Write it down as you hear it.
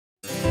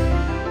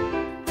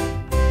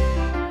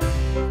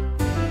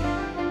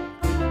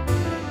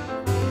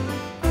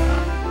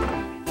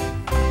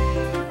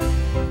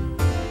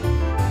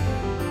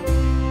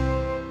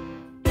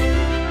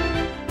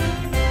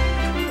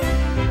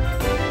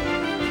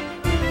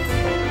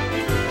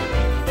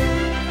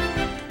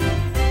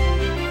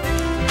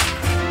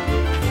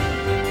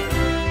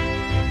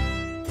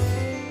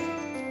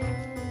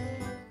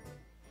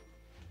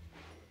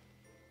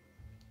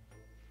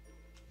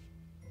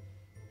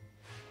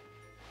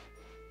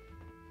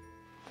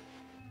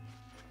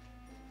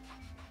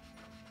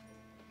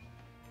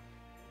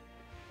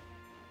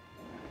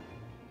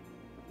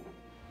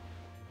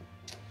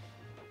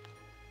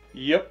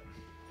Yep.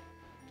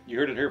 You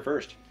heard it here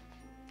first.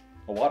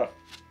 Iwata.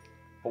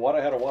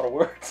 Iwata had a lot of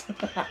words.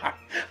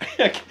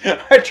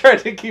 I tried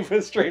to keep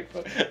it straight.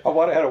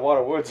 Iwata had a lot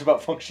of words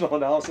about functional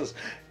analysis,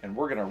 and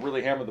we're going to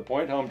really hammer the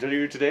point home to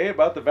you today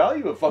about the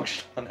value of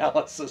functional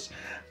analysis.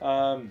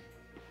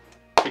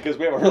 Because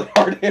we have a really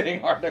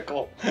hard-hitting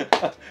article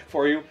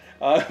for you,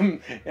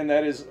 and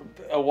that is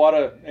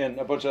Iwata and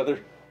a bunch of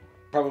other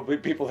probably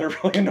people that are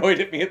really annoyed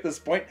at me at this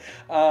point.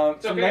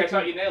 It's okay, I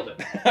thought you nailed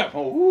it.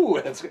 Ooh,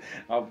 that's good.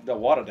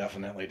 Iwata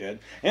definitely did.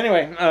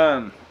 Anyway,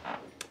 I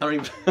don't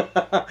even.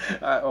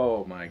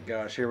 Oh my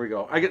gosh, here we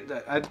go.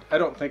 I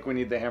don't think we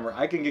need the hammer.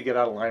 I can get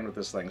out of line with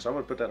this thing, so I'm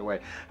going to put that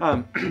away.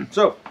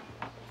 So,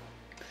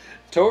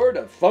 toward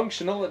a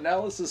functional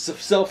analysis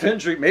of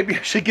self-injury. Maybe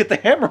I should get the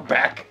hammer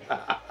back.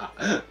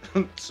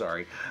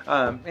 Sorry.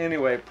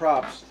 Anyway,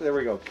 props. There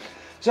we go.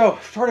 So,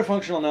 toward a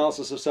functional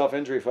analysis of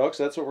self-injury, folks.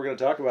 That's what we're going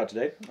to talk about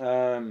today.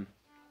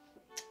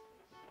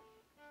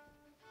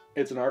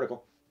 It's an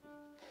article.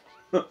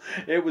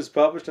 It was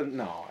published in...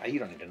 No, you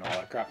don't need to know all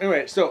that crap.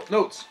 Anyway, so,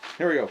 notes.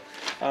 Here we go.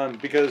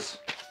 Because...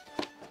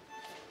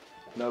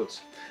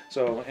 Notes.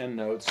 So, end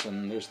notes,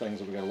 and there's things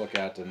that we got to look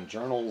at, and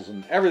journals,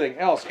 and everything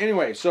else.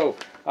 Anyway, so,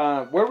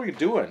 what are we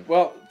doing?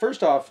 Well,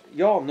 first off,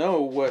 y'all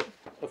know what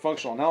a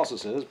functional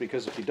analysis is,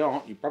 because if you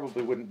don't, you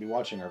probably wouldn't be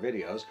watching our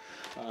videos,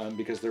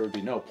 because there would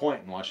be no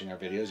point in watching our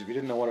videos if you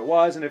didn't know what it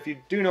was. And if you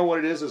do know what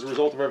it is as a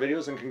result of our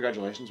videos, then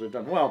congratulations, we've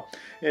done well.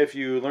 If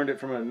you learned it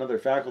from another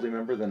faculty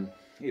member, then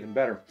even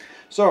better.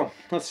 So,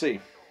 let's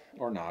see.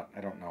 Or not, I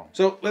don't know.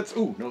 So, let's...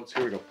 Ooh, notes,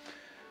 here we go.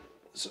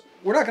 So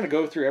we're not going to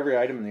go through every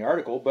item in the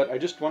article, but I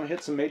just want to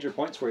hit some major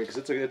points for you,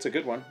 because it's a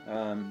good one.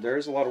 There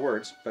is a lot of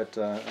words, but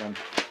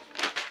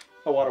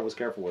Iwata was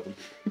careful with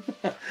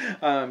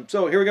them.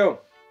 So here we go.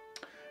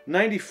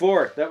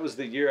 94, that was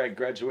the year I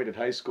graduated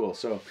high school,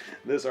 so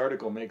this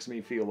article makes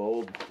me feel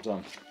old,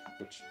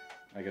 which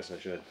I guess I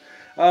should.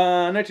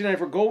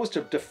 1994, goal was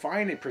to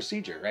define a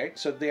procedure, right?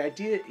 So the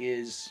idea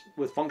is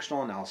with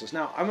functional analysis.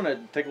 Now, I'm going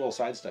to take a little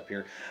sidestep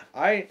here.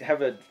 I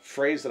have a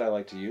phrase that I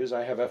like to use.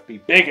 I have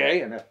FB big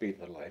A and FB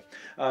little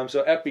a.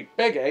 So FB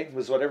big A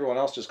was what everyone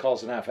else just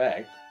calls an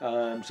FA.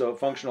 So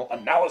functional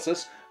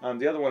analysis.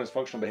 The other one is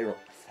functional behavioral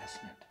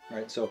assessment.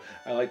 Right, so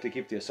I like to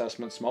keep the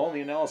assessment small and the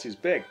analysis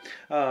big.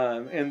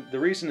 And the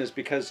reason is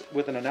because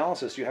with an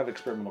analysis you have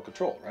experimental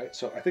control, right?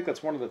 So I think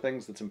that's one of the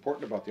things that's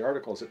important about the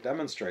article is it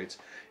demonstrates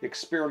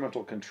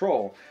experimental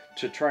control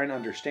to try and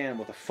understand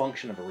what the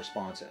function of a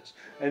response is.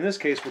 In this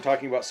case, we're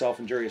talking about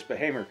self-injurious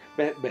behavior.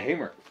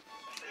 Behammer?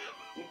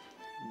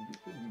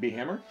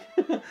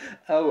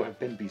 Oh, I've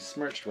been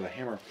besmirched with a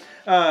hammer.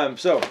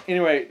 So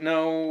anyway,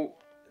 though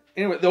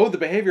the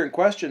behavior in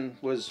question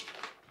was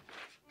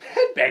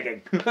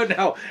headbanging.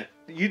 Now,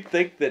 you'd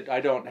think that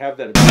I don't have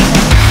that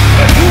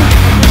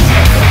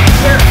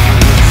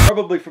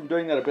probably from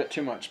doing that a bit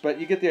too much, but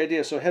you get the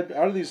idea. So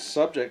out of these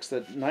subjects,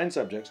 9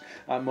 subjects,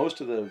 most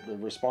of the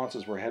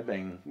responses were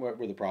headbanging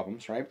were the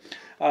problems, right?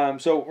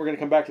 So we're going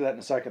to come back to that in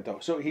a second, though.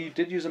 So he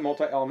did use a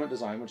multi-element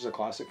design, which is a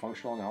classic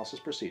functional analysis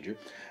procedure.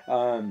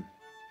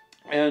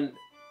 And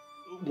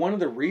one of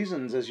the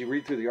reasons, as you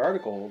read through the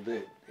article,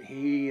 that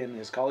he and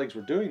his colleagues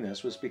were doing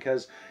this was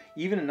because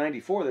even in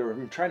 94, they were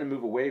trying to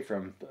move away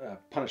from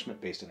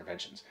punishment-based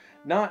interventions.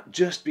 Not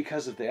just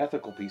because of the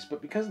ethical piece,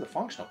 but because of the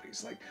functional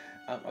piece. Like,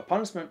 a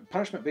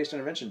punishment-based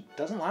intervention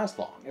doesn't last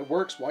long. It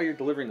works while you're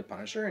delivering the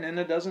punisher, and then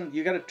it doesn't,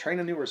 you got to train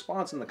a new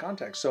response in the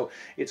context. So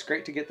it's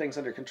great to get things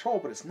under control,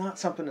 but it's not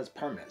something that's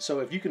permanent. So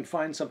if you can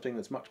find something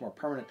that's much more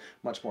permanent,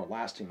 much more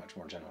lasting, much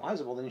more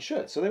generalizable, then you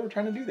should. So they were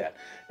trying to do that.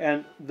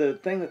 And the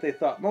thing that they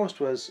thought most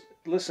was,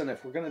 listen,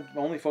 if we're going to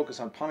only focus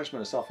on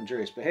punishment of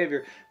self-injurious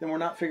behavior, then we're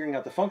not figuring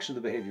out the function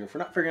of the behavior. If we're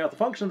not figuring out the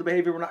function of the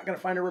behavior, we're not going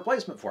to find a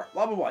replacement for it.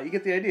 Blah, blah, blah. You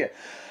get the idea.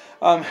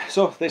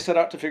 So they set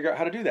out to figure out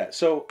how to do that.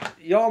 So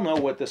y'all know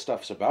what this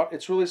stuff's about.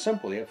 It's really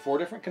simple. You have 4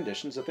 different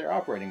conditions that they're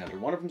operating under.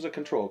 One of them is a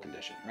control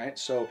condition, right?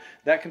 So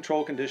that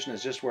control condition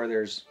is just where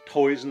there's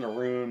toys in the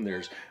room,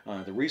 there's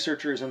the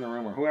researchers in the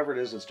room, or whoever it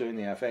is that's doing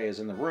the FA is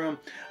in the room.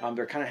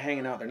 They're kind of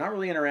hanging out. They're not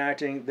really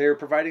interacting. They're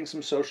providing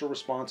some social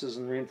responses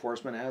and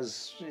reinforcement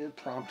as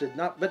prompted,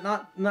 but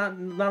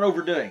not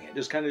overdoing it.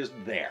 Just kind of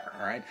there,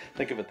 all right?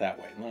 Think of it that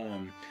way.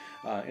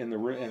 And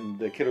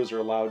the kiddos are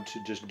allowed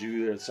to just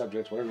do their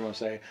subjects, whatever you want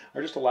to say,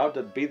 are just allowed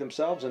to be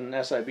themselves and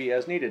SIB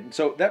as needed. And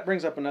so that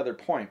brings up another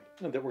point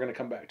that we're going to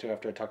come back to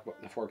after I talk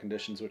about the 4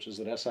 conditions, which is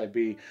that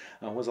SIB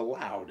was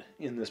allowed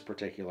in this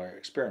particular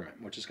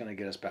experiment, which is going to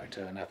get us back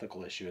to an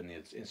ethical issue in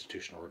the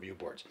institutional review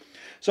boards.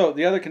 So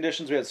the other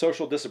conditions, we had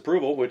social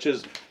disapproval, which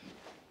is,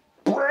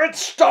 Brett,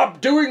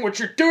 stop doing what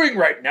you're doing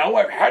right now.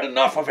 I've had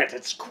enough of it.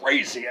 It's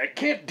crazy. I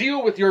can't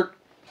deal with your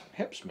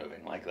hips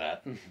moving like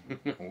that.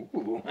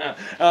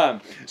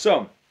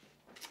 So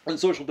And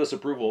social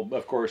disapproval,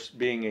 of course,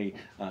 being a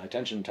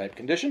attention type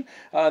condition.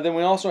 Then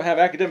we also have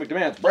academic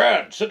demands.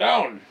 Brad, sit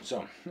down.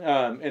 So,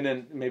 and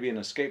then maybe an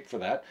escape for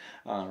that,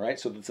 right?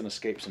 So that's an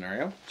escape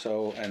scenario.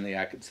 So, and the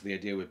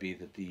idea would be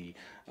that the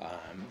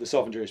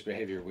self-injurious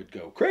behavior would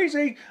go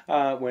crazy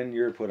when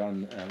you're put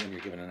on when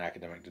you're given an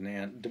academic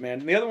demand.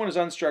 And the other one is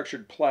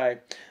unstructured play,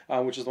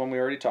 which is the one we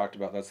already talked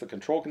about. That's the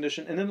control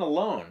condition, and then the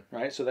loan,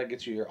 right? So that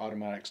gets you your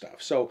automatic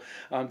stuff. So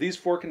these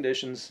 4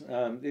 conditions,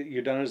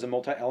 you're done as a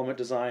multi-element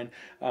design.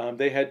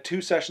 They had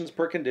 2 sessions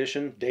per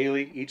condition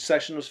daily. Each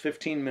session was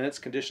 15 minutes.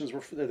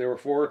 There were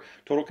 4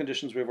 total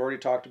conditions. We've already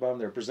talked about them.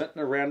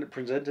 They're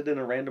presented in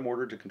a random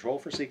order to control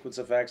for sequence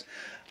effects.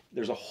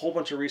 There's a whole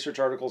bunch of research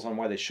articles on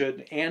why they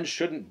should and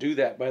shouldn't do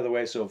that, by the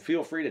way, so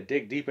feel free to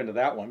dig deep into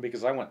that one,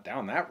 because I went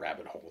down that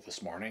rabbit hole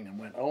this morning and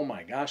went, oh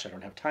my gosh, I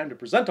don't have time to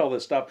present all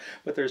this stuff,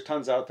 but there's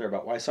tons out there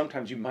about why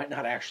sometimes you might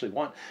not actually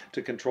want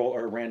to control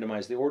or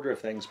randomize the order of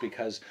things,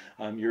 because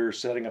you're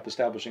setting up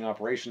establishing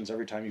operations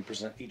every time you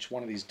present each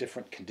one of these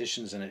different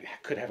conditions, and it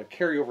could have a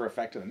carryover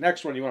effect to the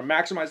next one. You want to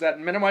maximize that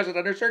and minimize it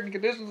under certain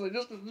conditions.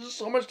 There's just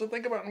so much to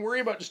think about and worry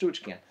about. Just do what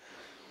you can.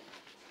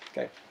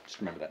 Okay, just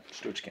remember that.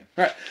 Just do what you can.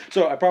 All right,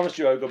 so I promised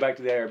you I would go back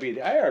to the IRB.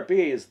 The IRB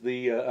is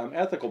the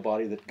ethical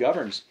body that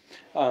governs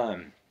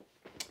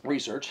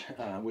research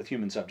with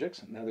human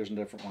subjects. Now there's a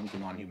different one for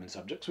non-human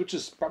subjects, which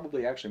is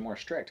probably actually more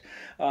strict.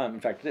 In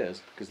fact, it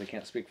is, because they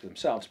can't speak for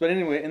themselves. But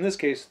anyway, in this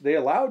case, they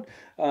allowed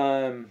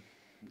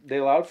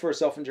for a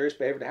self-injurious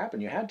behavior to happen.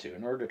 You had to,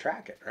 in order to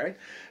track it, right?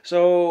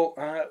 So,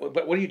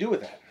 but what do you do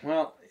with that?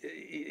 Well,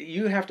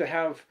 you have to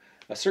have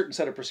a certain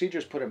set of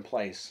procedures put in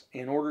place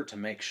in order to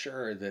make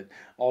sure that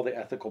all the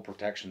ethical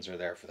protections are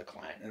there for the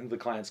client, and the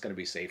client's going to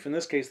be safe. In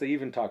this case, they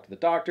even talked to the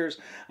doctors,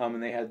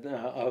 and they had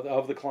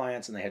of the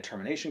clients, and they had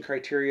termination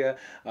criteria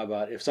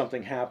about if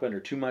something happened or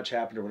too much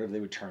happened or whatever, they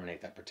would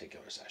terminate that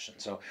particular session.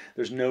 So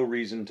there's no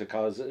reason to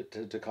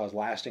cause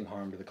lasting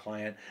harm to the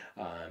client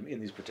in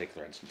these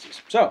particular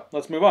instances. So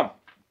let's move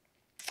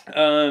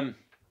on.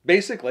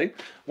 Basically,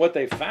 what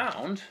they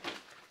found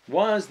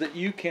was that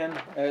you can,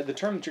 the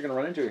term that you're going to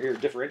run into here,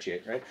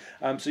 differentiate, right?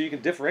 So you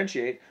can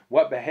differentiate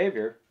what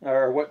behavior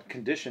or what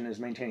condition is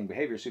maintaining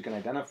behavior, so you can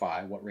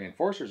identify what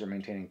reinforcers are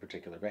maintaining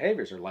particular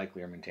behaviors or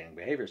likely are maintaining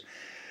behaviors.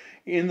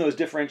 In those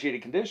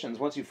differentiated conditions,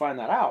 once you find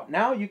that out,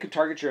 now you can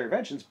target your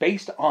interventions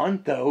based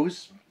on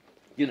those,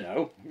 you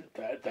know,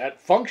 that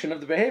function of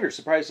the behavior.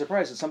 Surprise,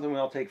 surprise, it's something we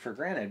all take for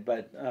granted,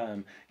 but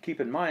keep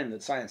in mind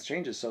that science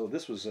changes, so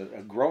this was a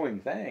growing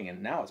thing,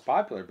 and now it's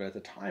popular, but at the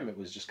time it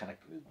was just kind of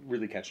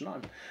really catching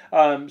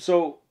on.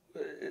 So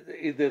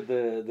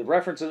the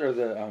references, or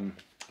the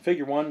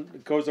figure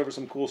 1 goes over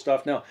some cool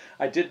stuff. Now,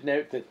 I did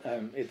note that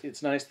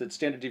it's nice that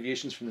standard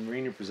deviations from the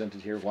mean are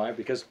presented here. Why?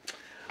 Because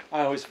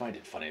I always find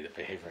it funny that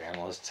behavior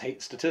analysts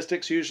hate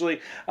statistics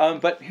usually,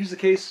 but here's the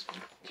case.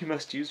 You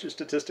must use your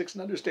statistics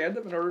and understand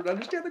them in order to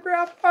understand the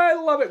graph. I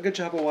love it. Good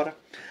job, Iwata.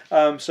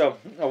 So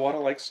Iwata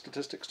likes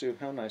statistics too.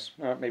 How nice.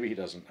 Maybe he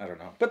doesn't. I don't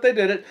know. But they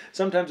did it.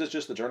 Sometimes it's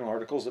just the journal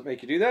articles that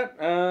make you do that.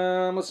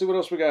 Let's see what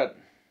else we got.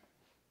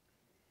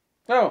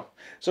 Oh,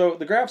 so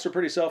the graphs are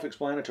pretty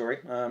self-explanatory.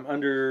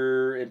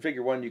 In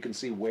figure 1, you can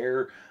see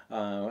where,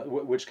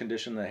 which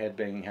condition the head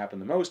banging happened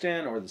the most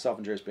in, or the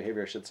self-injurious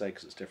behavior, I should say,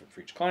 because it's different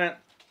for each client.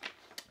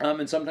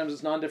 And sometimes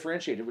it's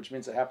non-differentiated, which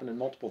means it happened in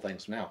multiple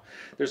things. Now,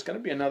 there's going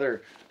to be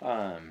another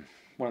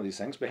one of these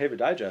things, Behavior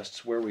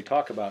Digests, where we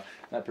talk about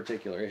that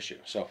particular issue.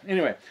 So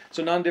anyway,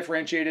 so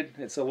non-differentiated,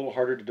 it's a little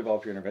harder to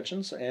develop your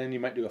interventions, and you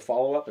might do a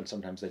follow-up, and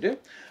sometimes they do.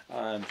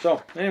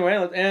 So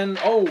anyway, and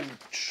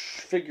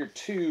figure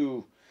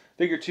 2.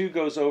 Figure 2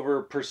 goes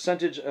over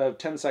percentage of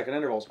 10-second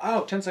intervals.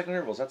 Oh, 10-second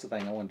intervals, that's the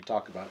thing I wanted to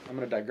talk about. I'm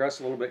going to digress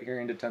a little bit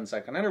here into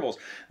 10-second intervals.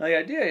 Now, the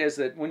idea is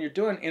that when you're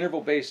doing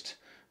interval-based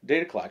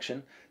data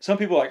collection, some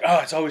people are like, oh,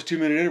 it's always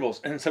 2-minute intervals.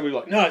 And some people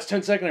are like, no, it's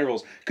 10-second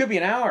intervals. Could be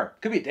an hour.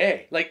 Could be a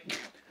day. Like,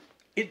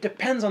 it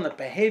depends on the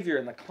behavior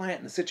and the client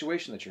and the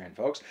situation that you're in,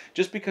 folks.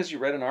 Just because you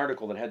read an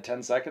article that had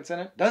 10 seconds in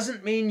it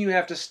doesn't mean you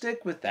have to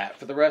stick with that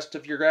for the rest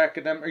of your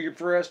academic or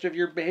for the rest of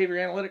your behavior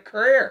analytic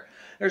career.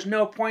 There's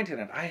no point in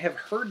it. I have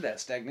heard that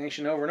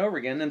stagnation over and over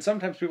again. And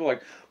sometimes people are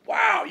like,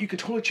 wow, you can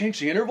totally change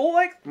the interval?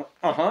 Like,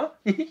 uh-huh,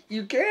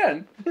 you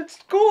can. It's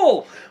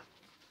cool.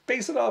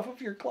 Base it off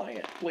of your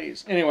client,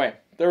 please. Anyway,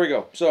 there we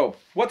go. So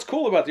what's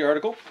cool about the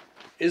article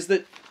is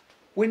that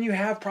when you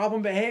have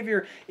problem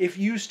behavior, if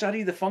you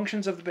study the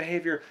functions of the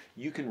behavior,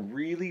 you can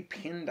really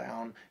pin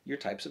down your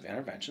types of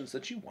interventions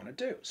that you want to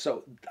do.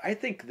 So I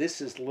think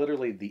this is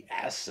literally the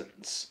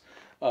essence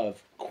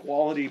of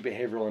quality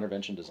behavioral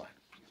intervention design,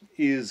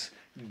 is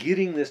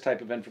getting this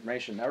type of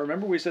information. Now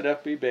remember, we said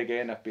FB big A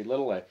and FB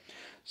little a.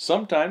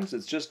 Sometimes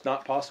it's just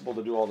not possible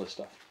to do all this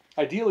stuff.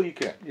 Ideally, you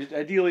can.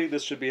 Ideally,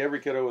 this should be every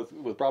kiddo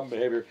with problem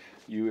behavior.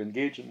 You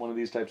engage in one of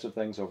these types of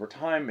things over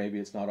time. Maybe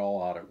it's not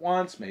all out at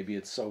once. Maybe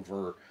it's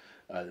over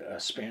a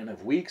span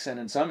of weeks, and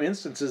in some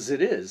instances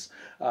it is,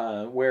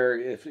 where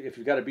if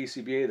you've got a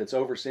BCBA that's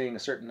overseeing a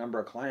certain number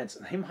of clients,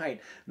 they might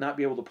not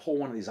be able to pull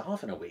one of these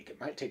off in a week. It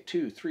might take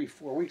 2, 3,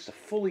 4 weeks to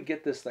fully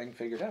get this thing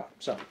figured out.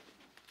 So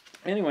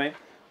anyway,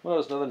 what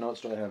else? Other notes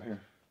do I have here?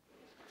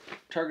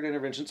 target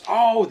interventions.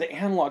 Oh, the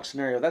analog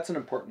scenario. That's an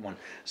important one.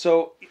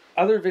 So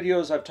other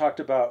videos I've talked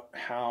about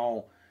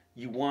how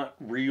you want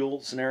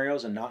real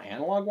scenarios and not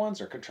analog ones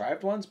or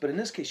contrived ones. But in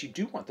this case, you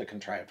do want the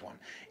contrived one.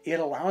 It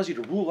allows you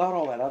to rule out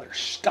all that other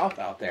stuff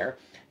out there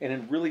and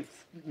then really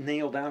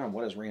nail down on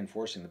what is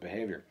reinforcing the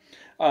behavior.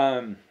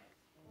 And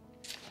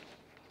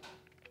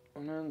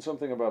then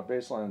something about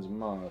baselines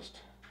must.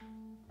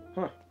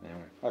 Huh.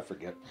 Anyway, I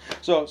forget.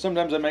 So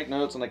sometimes I make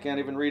notes and I can't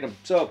even read them.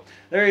 So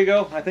there you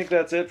go. I think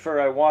that's it for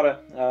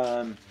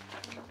Iwata.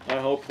 I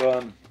hope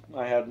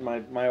I had my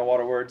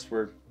Iwata words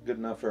were good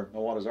enough for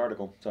Iwata's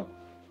article. So.